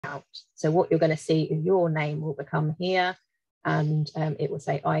out. So what you're going to see is your name will become here, and it will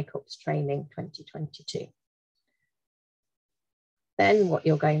say ICOPS Training 2022. Then what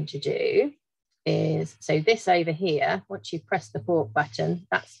you're going to do is, so this over here, once you press the fork button,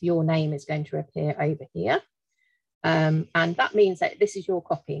 that's your name is going to appear over here. And that means that this is your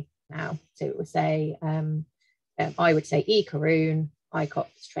copy now. So it will say, I would say eCaroon,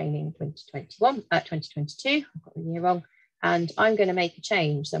 ICOPS Training 2022, I've got the year wrong. And I'm going to make a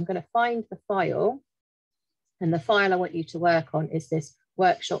change. So I'm going to find the file. And the file I want you to work on is this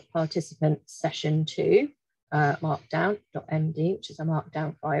workshop participants session 2, markdown.md, which is a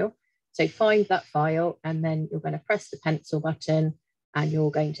markdown file. So find that file, and then you're going to press the pencil button and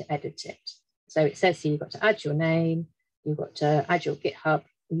you're going to edit it. So it says here you've got to add your name, you've got to add your GitHub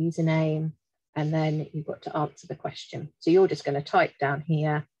username, and then you've got to answer the question. So you're just going to type down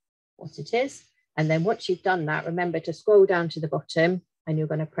here what it is. And then once you've done that, remember to scroll down to the bottom and you're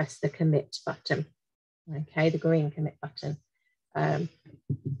going to press the commit button. Okay, the green commit button. And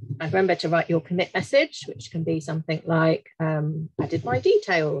remember to write your commit message, which can be something like, added my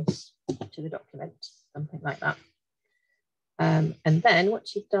details to the document, something like that. And then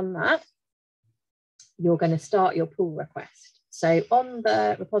once you've done that, you're going to start your pull request. So on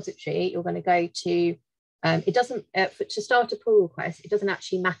the repository, you're going to go to, it doesn't, to start a pull request, it doesn't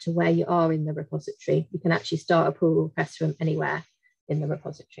actually matter where you are in the repository. You can actually start a pull request from anywhere in the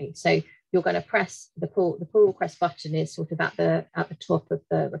repository. So you're going to press the pull request button is sort of at the top of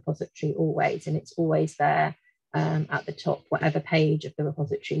the repository always, and it's always there at the top, whatever page of the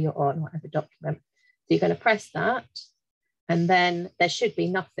repository you're on, whatever document. So you're going to press that, and then there should be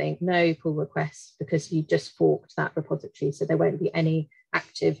nothing, no pull requests, because you just forked that repository, so there won't be any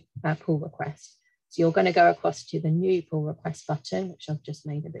active pull requests. So you're going to go across to the new pull request button, which I've just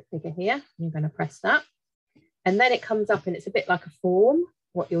made a bit bigger here. You're going to press that, and then it comes up and it's a bit like a form,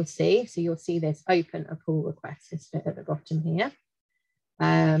 what you'll see. So you'll see this open a pull request this bit at the bottom here.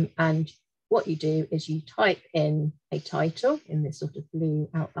 And what you do is you type in a title in this sort of blue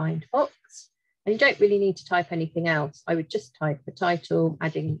outlined box. And you don't really need to type anything else. I would just type the title,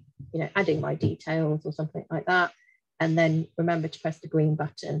 adding my details or something like that. And then remember to press the green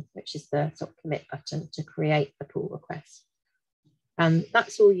button, which is the sort of commit button, to create the pull request. And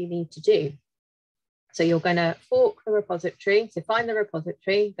that's all you need to do. So you're going to fork the repository. So find the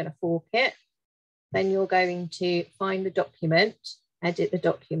repository, you're going to fork it. Then you're going to find the document, edit the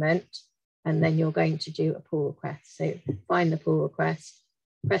document, and then you're going to do a pull request. So find the pull request,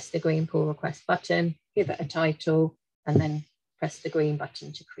 press the green pull request button, give it a title, and then press the green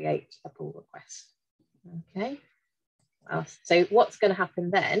button to create a pull request. Okay. Well, so what's going to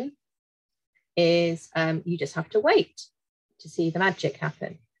happen then is you just have to wait to see the magic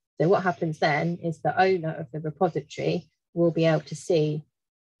happen. So what happens then is the owner of the repository will be able to see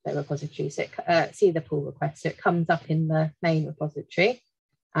the repository, so see the pull request. So it comes up in the main repository,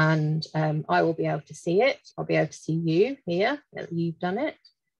 and I will be able to see it. I'll be able to see you here, that you've done it.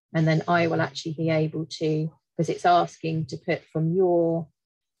 And then I will actually be able to, because it's asking to put from your,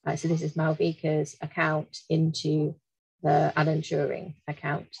 so this is Malvika's account into the Alan Turing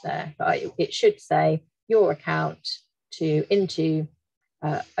account there. But it should say your account into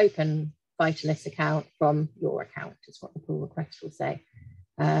open Vitalis account from your account is what the pull request will say.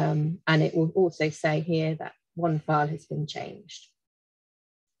 And it will also say here that one file has been changed.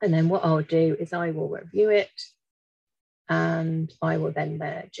 And then what I'll do is I will review it and I will then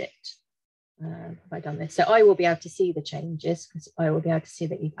merge it. Have I done this? So I will be able to see the changes because I will be able to see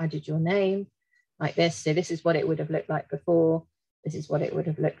that you've added your name like this. So this is what it would have looked like before. This is what it would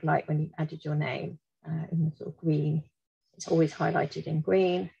have looked like when you added your name in the sort of green. It's always highlighted in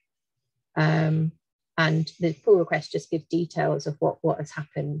green. And the pull request just gives details of what has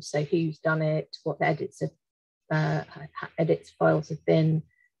happened. So who's done it, what the edits files have been,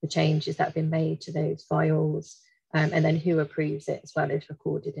 the changes that have been made to those files, and then who approves it as well is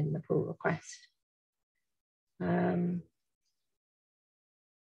recorded in the pull request.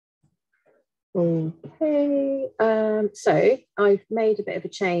 Okay, so I've made a bit of a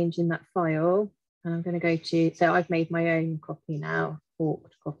change in that file. And I'm going to go to, so I've made my own copy now,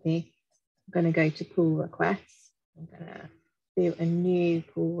 forked copy. I'm going to go to pull requests. I'm going to do a new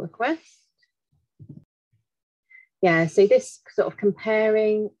pull request. Yeah, so this sort of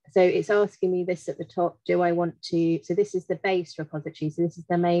comparing, so it's asking me this at the top, do I want to, so this is the base repository. So this is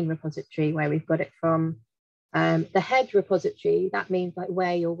the main repository where we've got it from. The head repository, that means like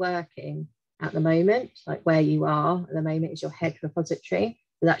where you're working at the moment, like where you are at the moment is your head repository.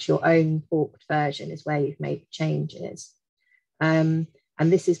 So that's your own forked version is where you've made changes. And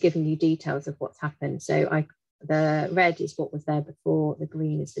this is giving you details of what's happened. So the red is what was there before, the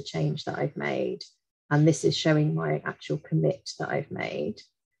green is the change that I've made, and this is showing my actual commit that I've made.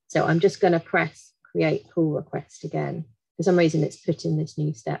 So I'm just going to press create pull request again. For some reason, it's put in this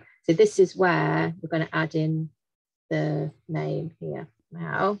new step. So this is where we're going to add in the name here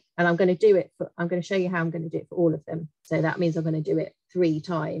now, and I'm going to do it for, I'm going to show you how I'm going to do it for all of them. So that means I'm going to do it 3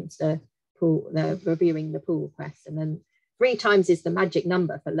 times, the reviewing the pull request, and then 3 times is the magic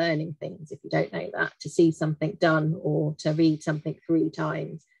number for learning things. If you don't know that, to see something done or to read something 3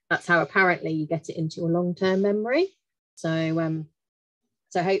 times, that's how apparently you get it into your long-term memory. So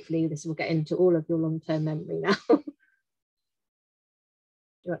so hopefully this will get into all of your long-term memory now.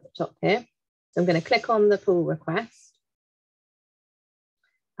 You're at the top here. So I'm going to click on the pull request,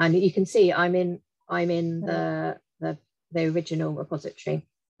 and you can see I'm in the original repository.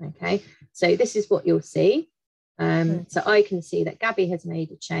 Okay, so this is what you'll see. So I can see that Gabby has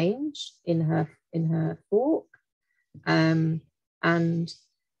made a change in her fork, and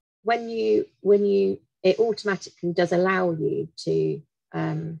when you it automatically does allow you to,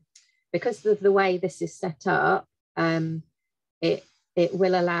 because of the way this is set up, it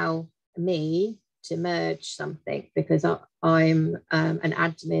will allow me to merge something, because I'm an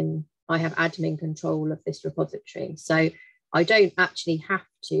admin. I have admin control of this repository, so I don't actually have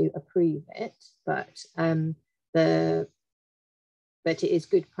to approve it, but it is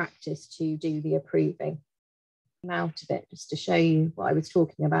good practice to do the approving. Out of it just to show you what I was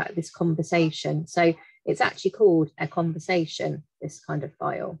talking about, this conversation. So it's actually called a conversation, this kind of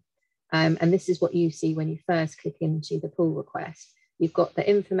file, and this is what you see when you first click into the pull request. You've got the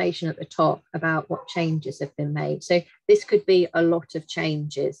information at the top about what changes have been made. So this could be a lot of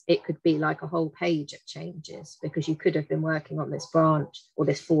changes. It could be like a whole page of changes, because you could have been working on this branch or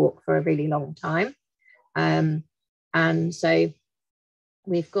this fork for a really long time. And so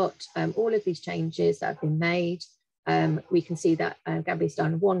we've got all of these changes that have been made. We can see that Gabby's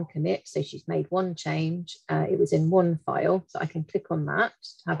done 1 commit, so she's made 1 change. It was in 1 file, so I can click on that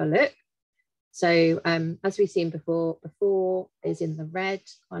to have a look. So as we've seen before is in the red,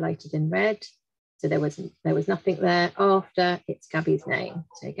 highlighted in red. So there was nothing there. After, it's Gabby's name.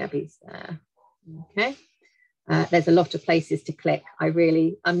 So Gabby's there. Okay. There's a lot of places to click. I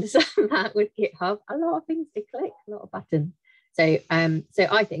really understand that with GitHub. A lot of things to click, a lot of buttons. So so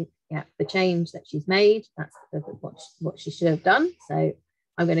I think, yeah, the change that she's made, that's what she should have done. So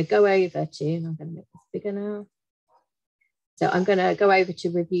I'm going to go over to, and I'm going to make this bigger now. So I'm going to go over to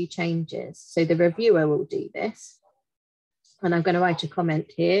review changes. So the reviewer will do this. And I'm going to write a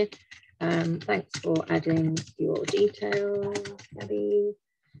comment here. Thanks for adding your details, Gabby.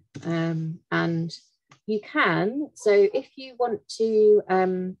 And you can, so if you want to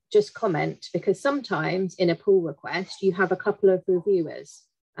just comment, because sometimes in a pull request, you have a couple of reviewers.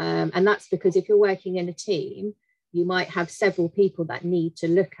 And that's because if you're working in a team, you might have several people that need to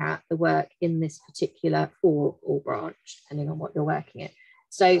look at the work in this particular fork or branch, depending on what you're working in.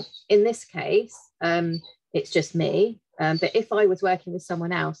 So in this case, it's just me. But if I was working with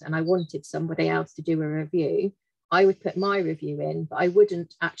someone else and I wanted somebody else to do a review, I would put my review in, but I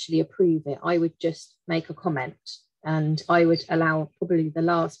wouldn't actually approve it. I would just make a comment, and I would allow probably the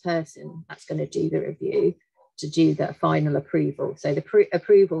last person that's going to do the review to do the final approval. So the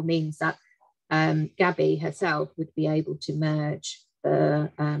approval means that Gabby herself would be able to merge the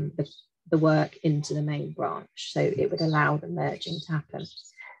work into the main branch. So it would allow the merging to happen.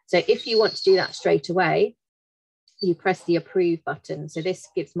 So if you want to do that straight away, you press the approve button. So this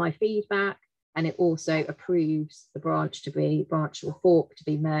gives my feedback, and it also approves the branch or fork to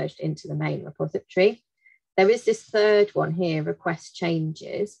be merged into the main repository. There is this third one here, request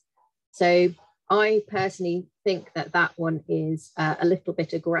changes. So I personally think that one is a little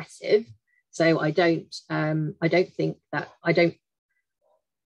bit aggressive. So I don't think that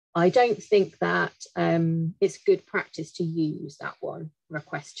it's good practice to use that one,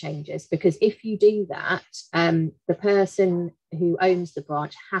 request changes, because if you do that, the person who owns the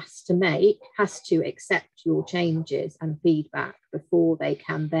branch has to accept your changes and feedback before they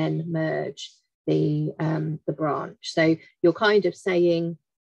can then merge the branch. So you're kind of saying,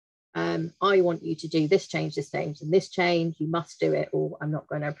 I want you to do this change, and this change, you must do it, or I'm not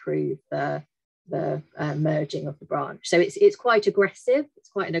going to approve the merging of the branch. So it's quite aggressive. It's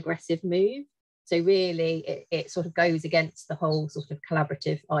quite an aggressive move. So really, it sort of goes against the whole sort of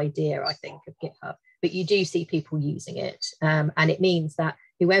collaborative idea, I think, of GitHub. But you do see people using it, and it means that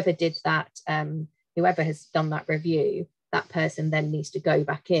whoever did that, whoever has done that review, that person then needs to go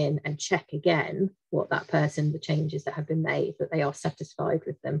back in and check again the changes that have been made, that they are satisfied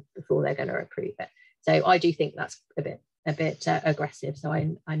with them before they're going to approve it. So I do think that's a bit aggressive. So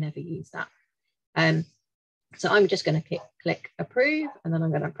I never use that. So I'm just going to click approve, and then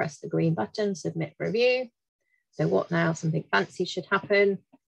I'm going to press the green button, submit review. So what now? Something fancy should happen.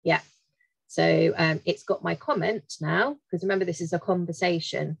 Yeah. So it's got my comment now, because remember, this is a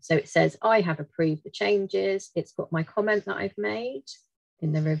conversation. So it says, I have approved the changes. It's got my comment that I've made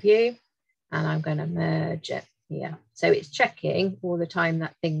in the review, and I'm going to merge it here. So it's checking all the time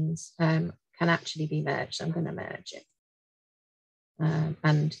that things can actually be merged. So I'm going to merge it.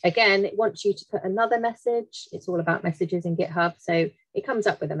 And again, it wants you to put another message. It's all about messages in GitHub. So it comes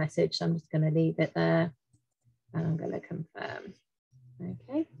up with a message. So I'm just going to leave it there, and I'm going to confirm.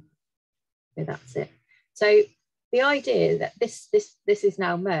 Okay, so that's it. So the idea that this is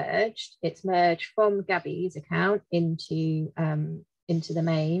now merged. It's merged from Gabby's account into the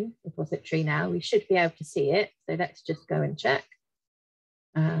main repository now. We should be able to see it. So let's just go and check.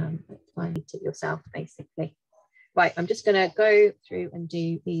 Let's find it yourself, basically. Right, I'm just going to go through and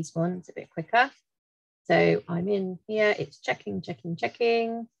do these ones a bit quicker. So I'm in here, it's checking.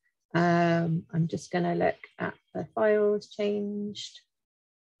 I'm just going to look at the files changed.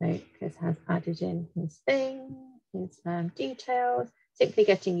 So Chris has added in his thing, his details, simply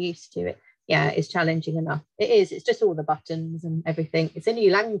getting used to it. Yeah, it's challenging enough. It is, it's just all the buttons and everything. It's a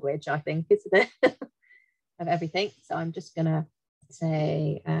new language, I think, isn't it? Of everything. So I'm just going to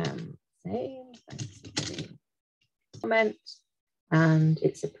say, comment, and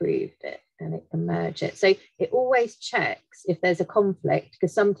it's approved it, and it can merge it. So it always checks if there's a conflict,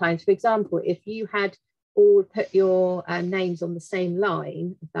 because sometimes, for example, if you had all put your names on the same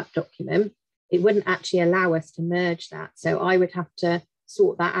line of that document, it wouldn't actually allow us to merge that. So I would have to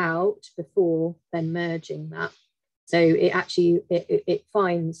sort that out before then merging that. So it actually, it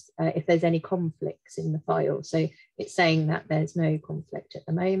finds if there's any conflicts in the file. So it's saying that there's no conflict at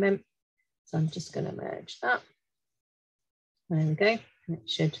the moment. So I'm just going to merge that. There we go. And it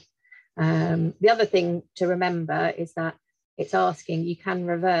should. The other thing to remember is that it's asking, you can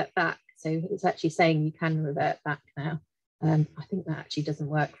revert back. So it's actually saying you can revert back now. I think that actually doesn't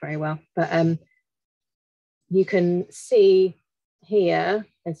work very well, but you can see here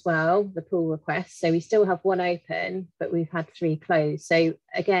as well the pull requests. So we still have one open, but we've had 3 closed. So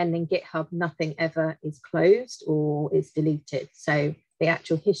again, in GitHub, nothing ever is closed or is deleted. So the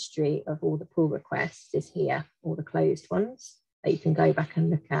actual history of all the pull requests is here, all the closed ones that you can go back and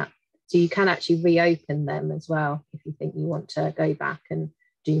look at. So you can actually reopen them as well if you think you want to go back and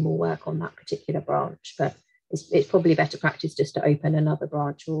do more work on that particular branch. But it's probably better practice just to open another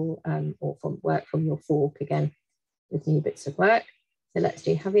branch or from work from your fork again with new bits of work. So let's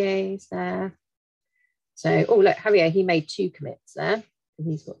do Javier's there. So, oh look, Javier, he made 2 commits there. So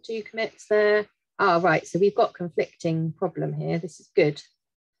he's got 2 commits there. Ah, right, so we've got conflicting problem here. This is good.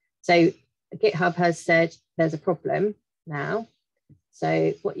 So GitHub has said there's a problem now.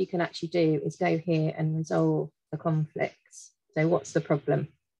 So what you can actually do is go here and resolve the conflicts. So what's the problem?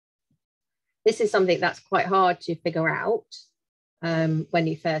 This is something that's quite hard to figure out when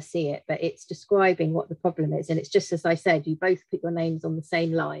you first see it, but it's describing what the problem is. And it's just as I said, you both put your names on the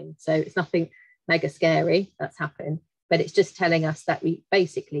same line. So it's nothing mega scary that's happened, but it's just telling us that we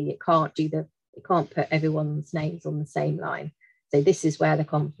basically, it can't put everyone's names on the same line. So this is where the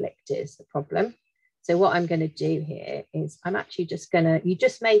conflict is, the problem. So what I'm going to do here is I'm actually just going to, you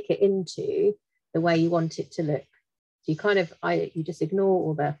just make it into the way you want it to look. So you kind of, you just ignore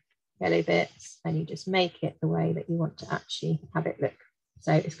all the yellow bits and you just make it the way that you want to actually have it look.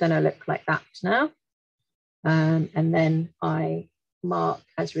 So it's going to look like that now. And then I mark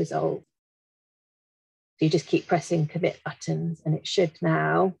as resolved. So you just keep pressing commit buttons and it should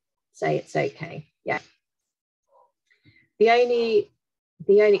now say it's okay. Yeah.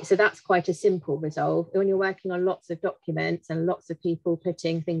 So that's quite a simple resolve. When you're working on lots of documents and lots of people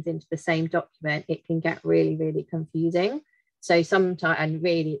putting things into the same document, it can get really, really confusing. So sometimes, and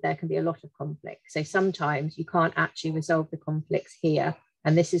really there can be a lot of conflict. So sometimes you can't actually resolve the conflicts here.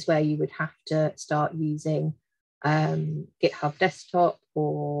 And this is where you would have to start using GitHub Desktop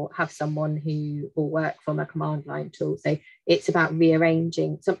or have someone who will work from a command line tool. So it's about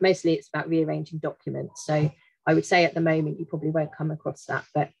rearranging, so mostly it's about rearranging documents. So I would say at the moment, you probably won't come across that,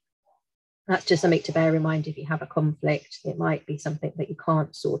 but that's just something to bear in mind. If you have a conflict, it might be something that you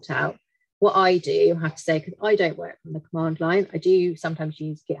can't sort out. What I do, I have to say, because I don't work from the command line, I do sometimes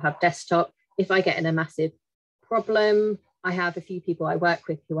use GitHub Desktop. If I get in a massive problem, I have a few people I work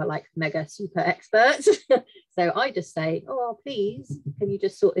with who are like mega super experts. So I just say, oh, please, can you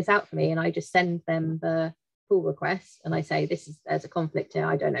just sort this out for me? And I just send them the pull request and I say, there's a conflict here.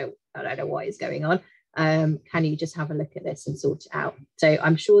 I don't know what is going on. Can you just have a look at this and sort it out? So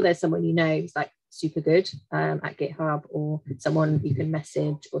I'm sure there's someone you know who's like super good at GitHub, or someone you can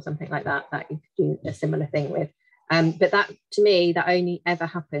message or something like that you could do a similar thing with. But that, to me, that only ever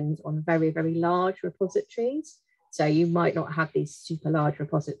happens on very, very large repositories. So you might not have these super large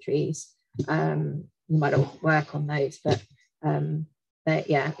repositories. You might not work on those, but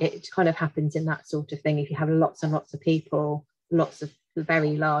yeah, it kind of happens in that sort of thing. If you have lots and lots of people, lots of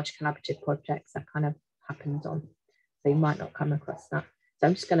very large collaborative projects, that kind of happens on. So you might not come across that. So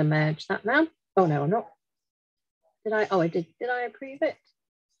I'm just going to merge that now. Oh no, I'm not. Did I? Oh, I did. Did I approve it?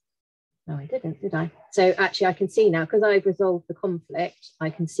 No, I didn't, did I? So actually I can see now, because I've resolved the conflict, I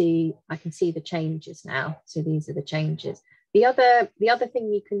can see the changes now. So these are the changes. The other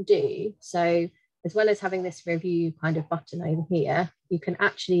thing you can do, so as well as having this review kind of button over here, you can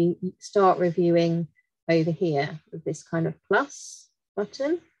actually start reviewing over here with this kind of plus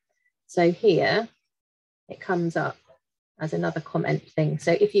button. So here it comes up as another comment thing.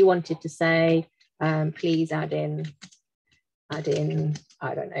 So if you wanted to say, please add in, I don't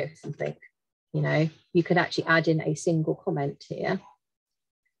know, something, you know, you could actually add in a single comment here,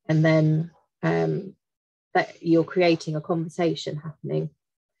 and then that you're creating a conversation happening.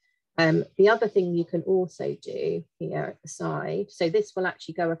 The other thing you can also do here at the side, so this will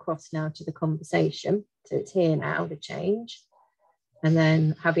actually go across now to the conversation. So it's here now, the change. And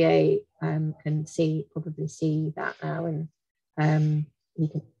then Javier can probably see that now, and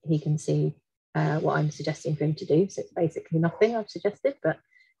he can see what I'm suggesting for him to do. So it's basically nothing I've suggested, but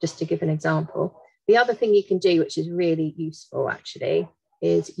just to give an example. The other thing you can do, which is really useful actually,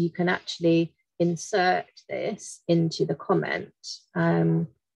 is you can actually insert this into the comment.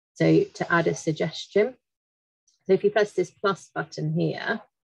 So to add a suggestion. So if you press this plus button here,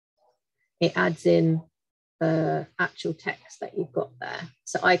 it adds in the actual text that you've got there.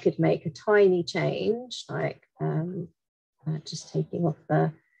 So I could make a tiny change, like just taking off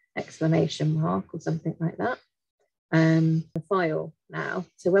the exclamation mark or something like that. The file now.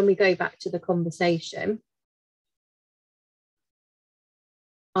 So when we go back to the conversation,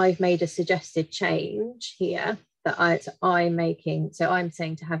 I've made a suggested change here that I'm making. So I'm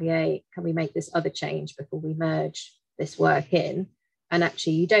saying to Javier, can we make this other change before we merge this work in? And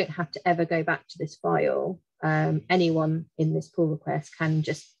actually, you don't have to ever go back to this file. Anyone in this pull request can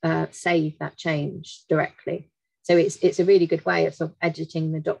just save that change directly. So it's a really good way of sort of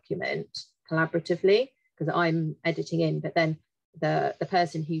editing the document collaboratively, because I'm editing in, but then the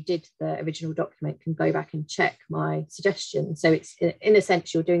person who did the original document can go back and check my suggestions. So it's, in a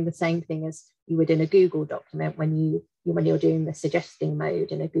sense, you're doing the same thing as you would in a Google document when you're doing the suggesting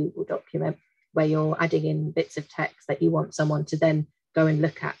mode in a Google document, where you're adding in bits of text that you want someone to then go and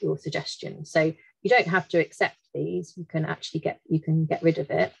look at your suggestions. So you don't have to accept these. You can actually get rid of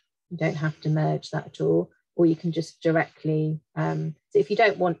it. You don't have to merge that at all, or you can just directly. So if you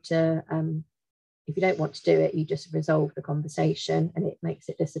don't want to do it, you just resolve the conversation and it makes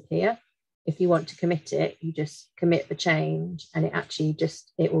it disappear. If you want to commit it, you just commit the change, and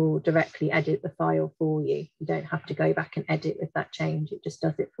it will directly edit the file for you. You don't have to go back and edit with that change. It just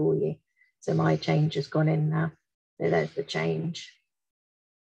does it for you. So my change has gone in now. So there's the change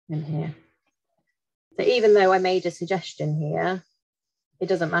in here. So even though I made a suggestion here, it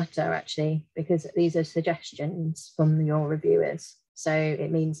doesn't matter actually, because these are suggestions from your reviewers. So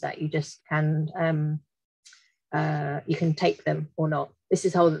it means that you just can you can take them or not. This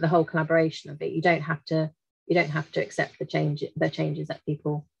is the whole collaboration of it. You don't have to accept the changes that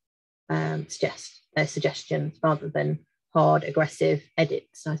people suggest. Their suggestions rather than hard, aggressive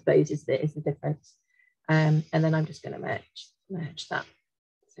edits, I suppose, is the difference. And then I'm just going to merge that.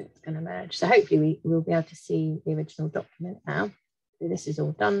 So it's going to merge. So hopefully we'll be able to see the original document now. So this is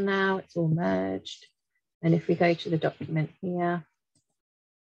all done now. It's all merged. And if we go to the document here,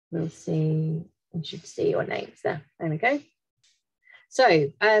 we should see your names there. There we go.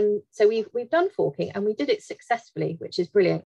 So we've done forking, and we did it successfully, which is brilliant.